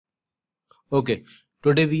Okay,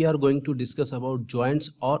 today we are going to discuss about joints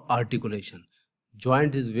or articulation.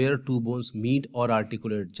 Joint is where two bones meet or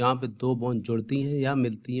articulate. जहाँ पे दो bone जुड़ती हैं या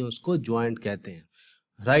मिलती हैं उसको joint कहते हैं.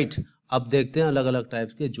 Right? अब देखते हैं अलग अलग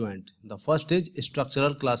टाइप्स के joint. The first is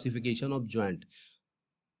structural classification of joint.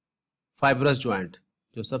 Fibrous joint.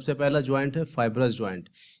 जो सबसे पहला joint है fibrous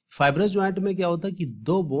joint. Fibrous joint में क्या होता है कि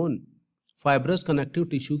दो बोन फाइब्रस कनेक्टिव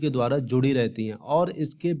टिश्यू के द्वारा जुड़ी रहती हैं और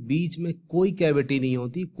इसके बीच में कोई कैविटी नहीं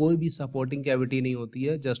होती, कोई भी सपोर्टिंग कैविटी नहीं होती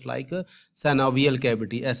है, जस्ट लाइक सिनोवियल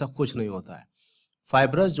कैविटी, ऐसा कुछ नहीं होता है.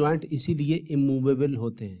 फाइब्रस जॉइंट इसीलिए इमूवेबल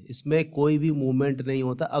होते हैं, इसमें कोई भी मूवमेंट नहीं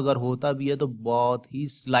होता, अगर होता भी है तो बहुत ही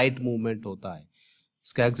स्लाइट मूवमेंट होता है.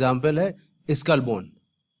 इसका एग्जाम्पल है स्कल बोन.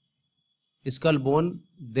 स्कल बोन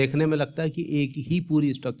देखने में लगता है कि एक ही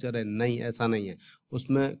पूरी स्ट्रक्चर है, नहीं, ऐसा नहीं है.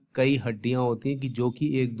 उसमें कई हड्डियां होती हैं कि जो कि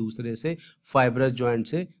एक दूसरे से फाइब्रस जॉइंट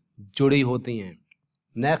से जुड़ी होती हैं.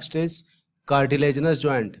 Next is cartilaginous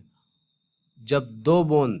joint. जब दो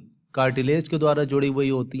बोन कार्टिलेज के द्वारा जुड़ी हुई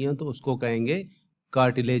होती हैं तो उसको कहेंगे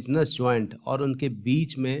कार्टिलेजनस जॉइंट, और उनके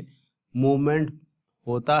बीच में मूवमेंट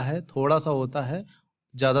होता है, थोड़ा सा होता है,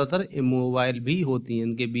 ज़्यादातर इमोबाइल भी होती हैं.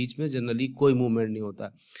 इनके बीच में जनरली कोई मूवमेंट नहीं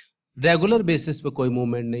होता, रेगुलर बेसिस पे कोई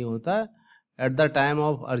मूवमेंट नहीं होता. At the time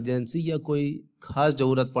of urgency या कोई खास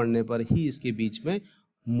ज़रूरत पड़ने पर ही इसके बीच में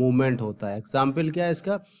मूवमेंट होता है. एग्जाम्पल क्या है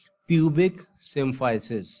इसका? Pubic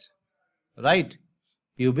symphysis. Right,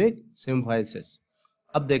 pubic symphysis.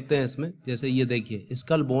 अब देखते हैं इसमें, जैसे ये देखिए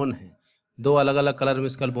स्कल बोन है, दो अलग अलग कलर में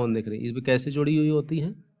स्कल बोन दिख रही है, इसमें कैसे जुड़ी हुई होती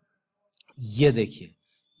हैं? ये देखिए,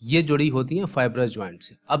 ये जुड़ी होती हैं फाइब्रस जॉइंट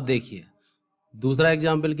से. अब देखिए दूसरा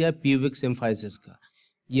एग्जाम्पल क्या है प्यूबिक सिम्फाइसिस का.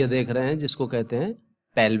 ये देख रहे हैं जिसको कहते हैं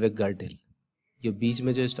पेल्विक गर्टिल. ये बीच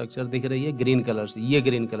में जो स्ट्रक्चर दिख रही है ग्रीन कलर से, ये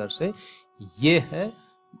ग्रीन कलर से, ये है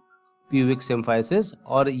प्यूबिक सिम्फाइसिस.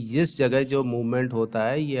 और इस जगह जो मूवमेंट होता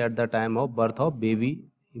है ये at the time of birth of baby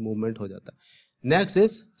movement हो जाता है. Next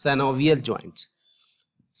is synovial joints.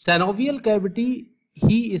 Synovial cavity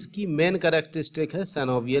ही इसकी मेन कैरेक्टरिस्टिक है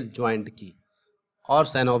सिनोवियल जॉइंट की, और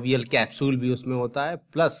सिनोवियल कैप्सूल भी उसमें होता है,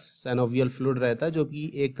 प्लस सिनोवियल फ्लूइड रहता है जो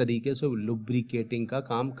कि एक तरीके से लुब्रिकेटिंग का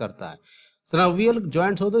काम करता है. सिनोवियल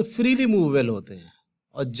जॉइंट्स होते हैं फ्रीली मूवेबल होते हैं,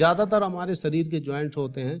 और ज़्यादातर हमारे शरीर के जॉइंट्स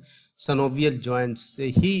होते हैं सिनोवियल जॉइंट्स से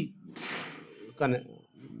ही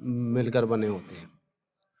मिलकर बने होते हैं.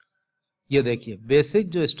 ये देखिए बेसिक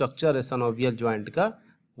जो स्ट्रक्चर है सिनोवियल जॉइंट का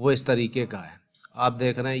वो इस तरीके का है. आप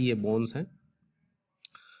देख रहे हैं ये बोन्स हैं,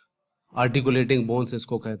 आर्टिकुलेटिंग बोन्स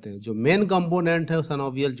इसको कहते हैं. जो मेन कंपोनेंट है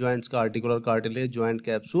सिनोवियल जॉइंट्स का आर्टिकुलर कार्टिलेज, जॉइंट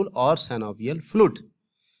कैप्सूल और सिनोवियल फ्लूइड.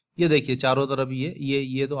 ये देखिए चारों तरफ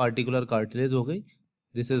ये तो आर्टिकुलर कार्टिलेज हो गई,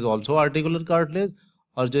 this is also articular cartilage,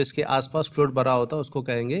 और जो इसके आसपास फ्लूइड भरा होता है उसको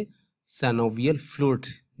कहेंगे सिनोवियल फ्लूइड,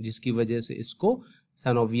 जिसकी वजह से इसको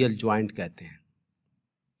सिनोवियल जॉइंट कहते हैं.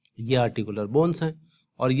 ये आर्टिकुलर बोन्स हैं,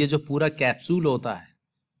 और ये जो पूरा कैप्सूल होता है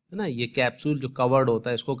ना, ये कैप्सूल जो कवर्ड होता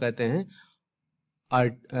है इसको कहते हैं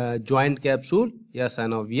जॉइंट कैप्सूल या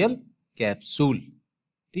सिनोवियल कैप्सूल.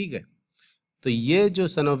 ठीक है, तो ये जो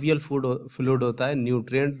सिनोवियल फ्लूइड होता है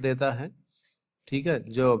न्यूट्रिएंट देता है. ठीक है,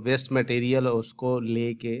 जो वेस्ट मटेरियल है उसको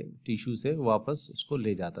लेके टिश्यू से वापस इसको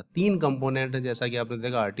ले जाता है. तीन कंपोनेंट है जैसा कि आपने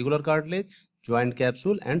देखा, articular cartilage, joint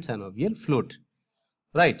capsule and synovial fluid.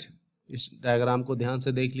 Right, इस डायग्राम को ध्यान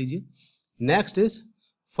से देख लीजिए. Next is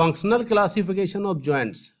functional classification of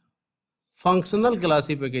joints. Functional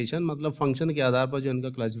classification मतलब फंक्शन के आधार पर जो इनका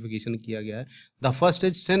क्लासिफिकेशन किया गया है. The first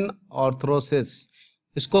is synarthrosis.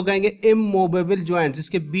 इसको कहेंगे immovable joints,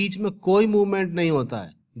 इसके बीच में कोई मूवमेंट नहीं होता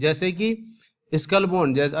है. जैसे कि स्कल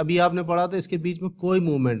बोन, जैसे अभी आपने पढ़ा था, इसके बीच में कोई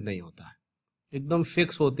मूवमेंट नहीं होता है, एकदम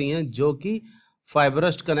फिक्स होती हैं, जो कि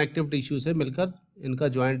फाइब्रस कनेक्टिव टिश्यू से मिलकर इनका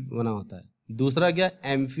जॉइंट बना होता है. दूसरा क्या,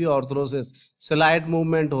 amphiarthrosis, स्लाइड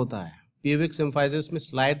मूवमेंट होता है. प्यूबिक सिम्फाइसिस में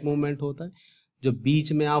स्लाइड मूवमेंट होता है. जो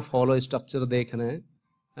बीच में आप फॉलो स्ट्रक्चर देख रहे हैं,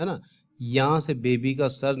 है ना, यहाँ से बेबी का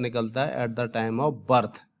सर निकलता है at the time of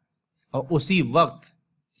birth, और उसी वक्त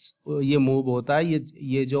ये मूव होता है.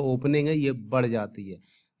 ये जो ओपनिंग है ये बढ़ जाती है,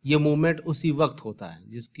 ये मूवमेंट उसी वक्त होता है,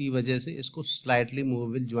 जिसकी वजह से इसको स्लाइटली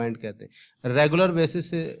मूवेबल जॉइंट कहते हैं.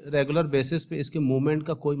 रेगुलर बेसिस पे इसके मूवमेंट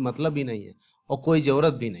का कोई मतलब ही नहीं है और कोई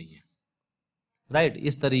ज़रूरत भी नहीं है. राइट,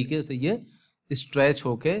 इस तरीके से ये स्ट्रेच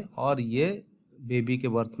होके और ये बेबी के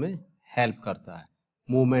बर्थ में हेल्प करता है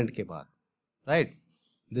मूवमेंट के बाद. Right,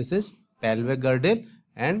 this is pelvic गर्टिल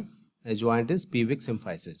and joint is pubic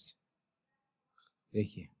symphysis.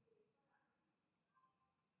 देखिए,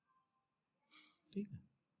 ठीक है,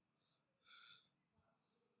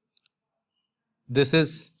 दिस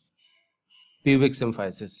इज प्यूबिक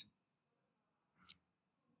सिम्फाइसिस.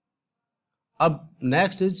 अब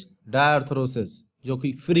नेक्स्ट इज डायर्थ्रोसिस, जो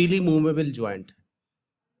कि फ्रीली मूवेबल जॉइंट.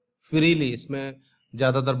 फ्रीली, इसमें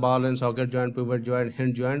ज़्यादातर ball and socket joint, pivot joint,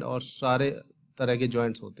 hinge joint और सारे तरह के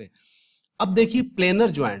जॉइंट्स होते हैं। अब देखिए planar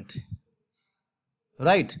joint,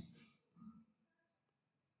 right.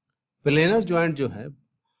 Planar joint जो है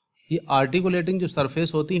ये आर्टिकुलेटिंग जो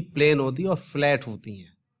सरफेस होती है प्लेन होती है और फ्लैट होती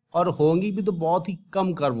हैं, और होंगी भी तो बहुत ही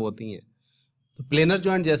कम कर्व होती हैं। तो प्लेनर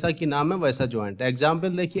जॉइंट जैसा कि नाम है वैसा जॉइंट।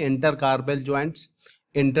 एग्जाम्पल देखिए, इंटरकार्पल जॉइंट्स,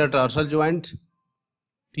 इंटरटार्सल जॉइंट,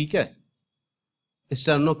 ठीक है,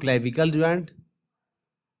 स्टर्नोक्लेविकल जॉइंट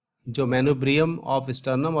जो मेनोब्रियम ऑफ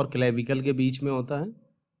स्टर्नम और क्लेविकल के बीच में होता है।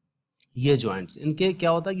 ये जॉइंट्स, इनके क्या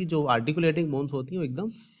होता है कि जो आर्टिकुलेटिंग बोन्स होती हैं वो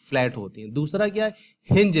एकदम फ्लैट होती हैं। दूसरा क्या है,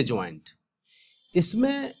 हिंज जॉइंट।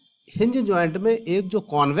 इसमें हिंज जॉइंट में एक जो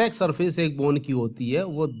कॉन्वेक्स सरफेस एक बोन की होती है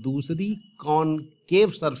वो दूसरी कॉनकेव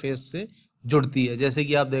सरफेस से जुड़ती है। जैसे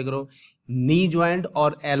कि आप देख रहे हो नी जॉइंट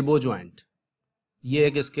और एल्बो जॉइंट, ये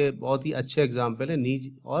एक इसके बहुत ही अच्छे एग्जाम्पल है,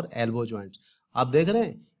 नी और एल्बो जॉइंट। आप देख रहे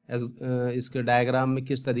हैं इसके डायग्राम में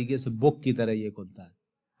किस तरीके से बुक की तरह ये खुलता है।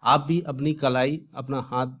 आप भी अपनी कलाई, अपना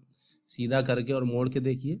हाथ सीधा करके और मोड़ के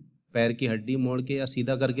देखिए, पैर की हड्डी मोड़ के या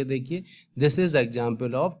सीधा करके देखिए। This is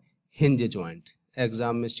example of hinge joint.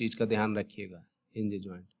 Exam में इस चीज का ध्यान रखिएगा, हिंज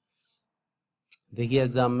जॉइंट। देखिए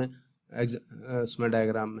एग्जाम में उसमें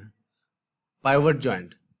डायग्राम में पाइवट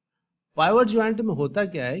जॉइंट। पाइवट जॉइंट में होता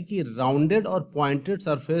क्या है कि राउंडेड और पॉइंटेड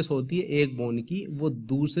सरफेस होती है एक बोन की, वो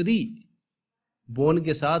दूसरी बोन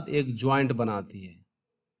के साथ एक जॉइंट बनाती है,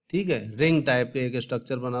 ठीक है, रिंग टाइप के एक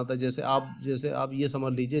स्ट्रक्चर बनाता है। जैसे आप ये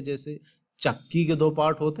समझ लीजिए, जैसे चक्की के दो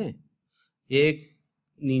पार्ट होते हैं, एक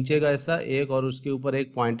नीचे का हिस्सा, एक और उसके ऊपर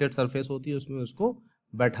एक पॉइंटेड सरफेस होती है, उसमें उसको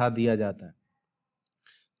बैठा दिया जाता है।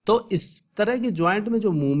 तो इस तरह के जॉइंट में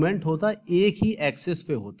जो मूवमेंट होता है एक ही एक्सिस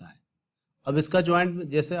पे होता है। अब इसका जॉइंट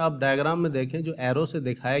जैसे आप डायग्राम में देखें, जो एरो से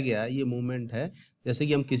दिखाया गया है ये मूवमेंट है, जैसे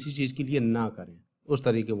कि हम किसी चीज के लिए ना करें उस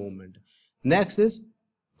तरीके movement. Next is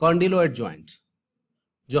condyloid joint,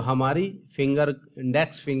 जो हमारी फिंगर,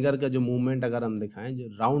 इंडेक्स फिंगर का जो मूवमेंट अगर हम दिखाएं, जो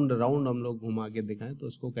राउंड राउंड हम लोग घुमा के दिखाएं, तो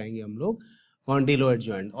उसको कहेंगे हम लोग कॉन्डिलोइड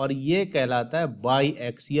जॉइंट, और ये कहलाता है बाई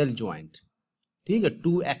एक्सियल जॉइंट, ठीक है,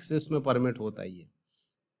 2 एक्सिस में परमिट होता है ये।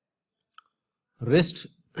 रिस्ट,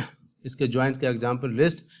 इसके जॉइंट के example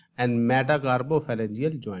wrist and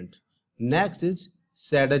मेटाकार्पोफैलेंजियल joint. Next is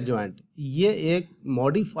saddle joint, ये एक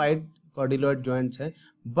मॉडिफाइड कॉर्डिलोइड जॉइंट्स है,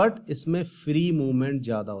 बट इसमें फ्री मूवमेंट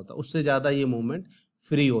ज़्यादा होता है, उससे ज़्यादा ये मूवमेंट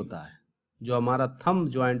फ्री होता है। जो हमारा थंब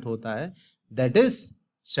जॉइंट होता है that is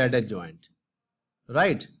saddle joint,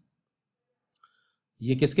 right.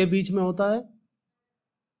 ये किसके बीच में होता है,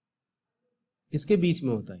 इसके बीच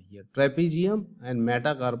में होता है, ये trapezium and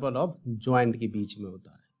metacarpal of joint के बीच में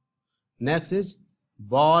होता है। Next is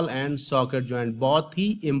ball and socket joint, बहुत ही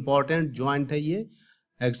इंपॉर्टेंट जॉइंट है ये,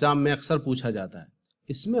 एग्जाम में अक्सर पूछा जाता है।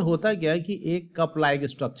 इसमें होता क्या है कि एक कप लाइक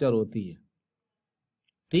स्ट्रक्चर होती है,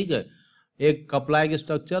 ठीक है, एक कप लाइक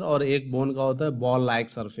स्ट्रक्चर, और एक बोन का होता है बॉल लाइक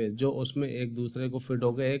सरफेस, जो उसमें एक दूसरे को फिट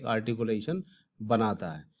होकर एक आर्टिकुलेशन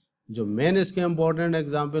बनाता है। जो मेन इसके important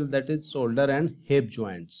example that is shoulder and hip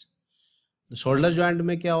joints. Shoulder joint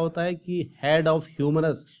में क्या होता है कि head of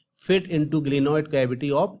humerus fit into glenoid cavity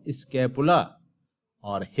of scapula,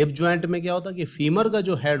 और हिप जॉइंट में क्या होता है कि फीमर का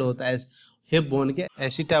जो हेड होता है हिप बोन के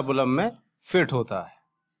एसिटेबुलम में फिट होता है।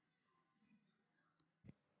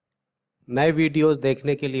 नए वीडियोस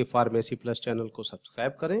देखने के लिए फार्मेसी प्लस चैनल को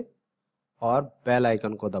सब्सक्राइब करें और बेल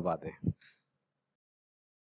आइकन को दबा दें।